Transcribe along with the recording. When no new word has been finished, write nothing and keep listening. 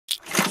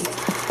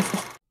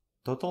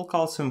Total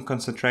calcium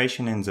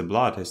concentration in the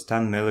blood is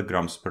 10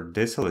 mg per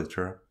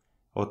deciliter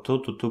or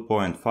 2 to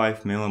 2.5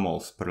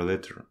 millimoles per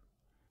liter.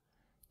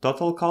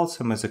 Total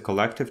calcium is a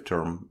collective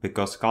term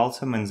because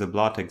calcium in the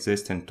blood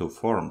exists in two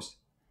forms: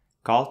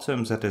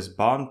 calcium that is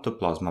bound to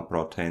plasma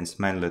proteins,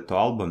 mainly to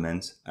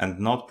albumins,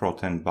 and not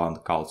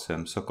protein-bound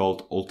calcium,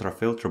 so-called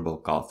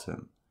ultrafiltrable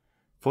calcium.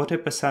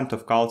 40%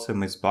 of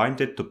calcium is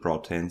binded to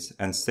proteins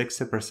and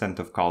 60%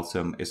 of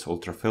calcium is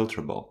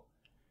ultrafiltrable.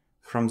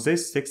 From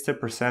this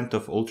 60%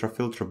 of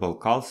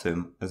ultrafiltrable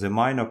calcium, the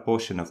minor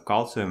portion of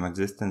calcium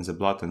exists in the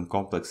blood in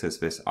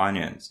complexes with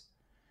anions.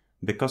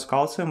 Because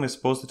calcium is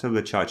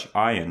positively charged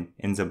ion,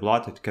 in the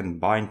blood it can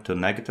bind to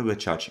negatively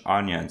charged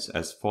anions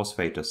as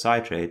phosphate or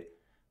citrate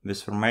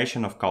with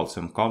formation of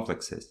calcium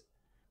complexes.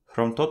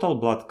 From total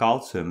blood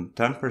calcium,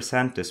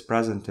 10% is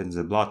present in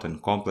the blood in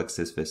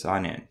complexes with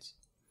anions.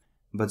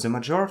 But the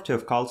majority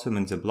of calcium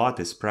in the blood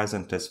is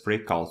present as free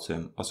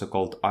calcium, also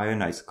called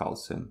ionized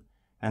calcium,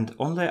 and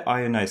only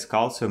ionized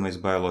calcium is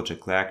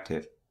biologically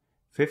active.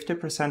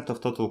 50%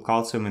 of total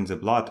calcium in the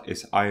blood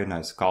is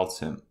ionized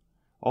calcium.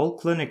 All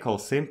clinical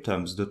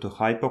symptoms due to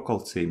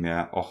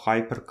hypocalcemia or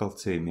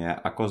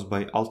hypercalcemia are caused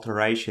by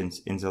alterations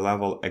in the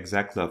level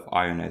exactly of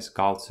ionized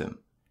calcium.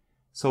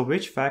 So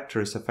which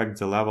factors affect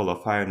the level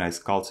of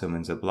ionized calcium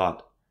in the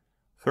blood?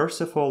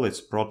 First of all, it's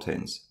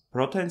proteins.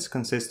 Proteins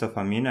consist of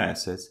amino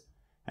acids,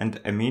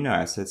 and amino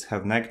acids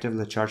have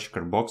negatively charged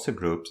carboxy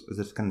groups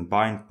that can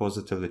bind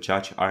positively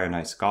charged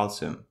ionized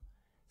calcium.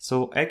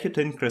 So acute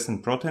increase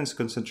in proteins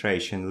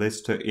concentration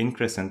leads to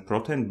increase in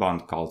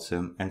protein-bound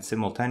calcium and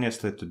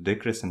simultaneously to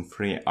decrease in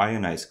free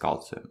ionized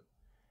calcium.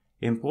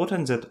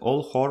 Important that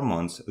all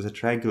hormones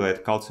that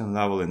regulate calcium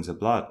level in the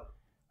blood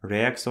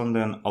react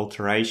only on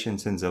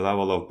alterations in the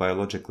level of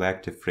biologically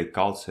active free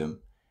calcium,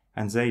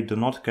 and they do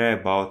not care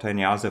about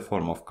any other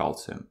form of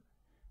calcium.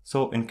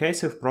 So in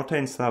case of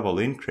proteins level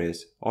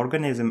increase,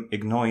 organism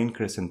ignore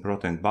increase in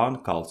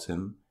protein-bound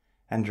calcium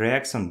and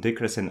reacts on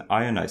decrease in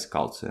ionized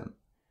calcium.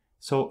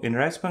 So in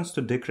response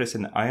to decrease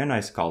in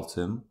ionized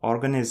calcium,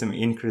 organism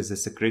increase the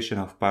secretion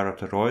of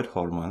parathyroid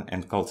hormone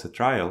and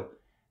calcitriol,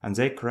 and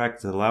they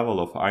correct the level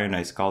of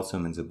ionized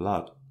calcium in the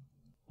blood.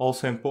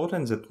 Also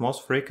important that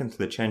most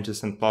frequently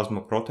changes in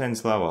plasma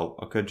proteins level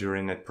occur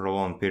during a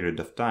prolonged period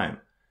of time.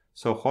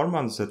 So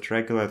hormones that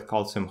regulate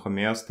calcium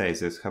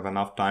homeostasis have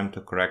enough time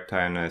to correct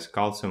ionized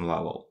calcium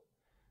level.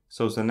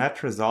 So the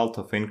net result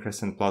of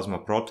increase in plasma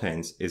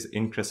proteins is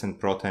increase in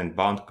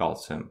protein-bound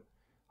calcium.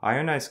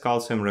 Ionized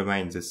calcium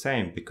remains the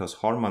same because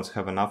hormones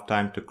have enough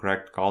time to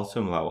correct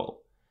calcium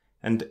level.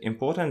 And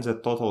important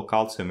that total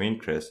calcium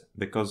increase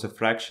because the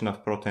fraction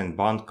of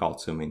protein-bound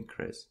calcium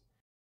increase.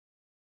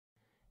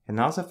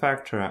 Another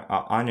factor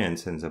are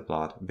anions in the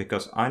blood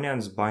because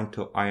anions bind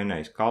to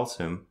ionized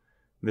calcium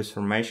with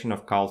formation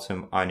of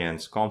calcium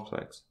anions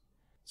complex.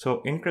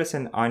 So increase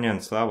in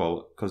anions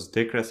level cause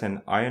decrease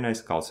in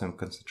ionized calcium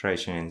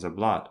concentration in the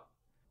blood.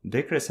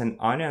 Decrease in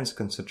anions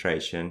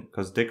concentration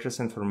cause decrease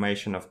in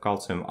formation of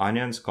calcium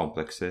anions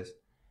complexes,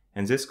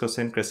 and this cause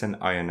increase in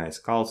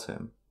ionized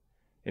calcium.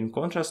 In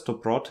contrast to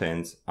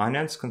proteins,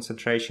 anions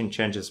concentration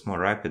changes more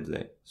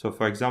rapidly. So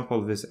for example,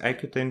 with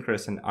acute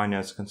increase in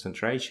anions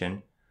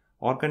concentration,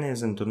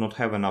 organisms do not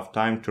have enough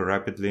time to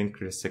rapidly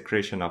increase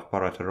secretion of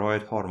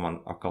parathyroid hormone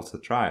or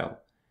calcitriol.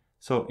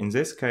 So in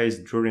this case,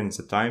 during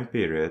the time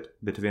period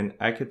between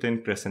acute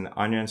increase in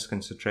anions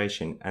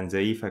concentration and the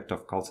effect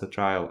of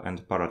calcitriol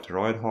and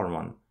parathyroid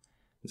hormone,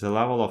 the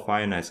level of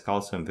ionized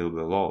calcium will be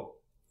low.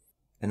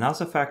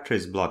 Another factor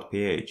is blood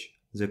pH.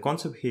 The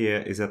concept here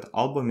is that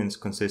albumins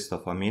consist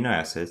of amino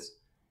acids,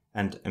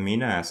 and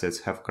amino acids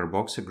have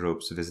carboxy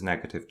groups with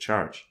negative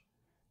charge.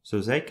 So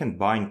they can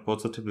bind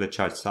positively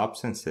charged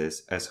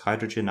substances as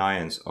hydrogen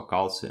ions or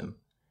calcium.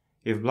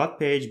 If blood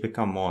pH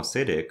become more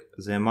acidic,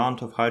 the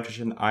amount of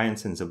hydrogen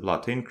ions in the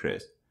blood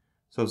increase,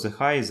 so the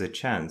higher is the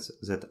chance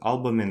that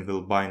albumin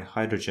will bind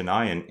hydrogen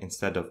ion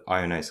instead of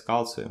ionized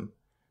calcium,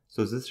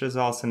 so this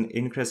results in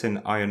increase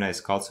in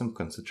ionized calcium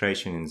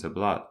concentration in the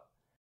blood.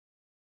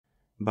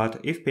 But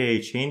if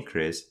pH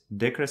increase,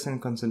 decrease in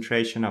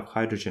concentration of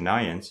hydrogen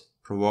ions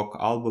provoke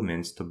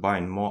albumins to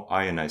bind more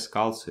ionized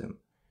calcium,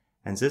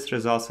 and this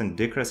results in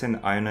decrease in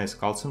ionized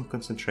calcium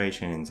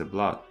concentration in the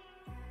blood.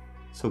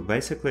 So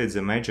basically it's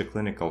the major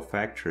clinical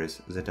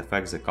factors that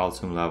affect the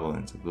calcium level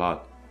in the blood.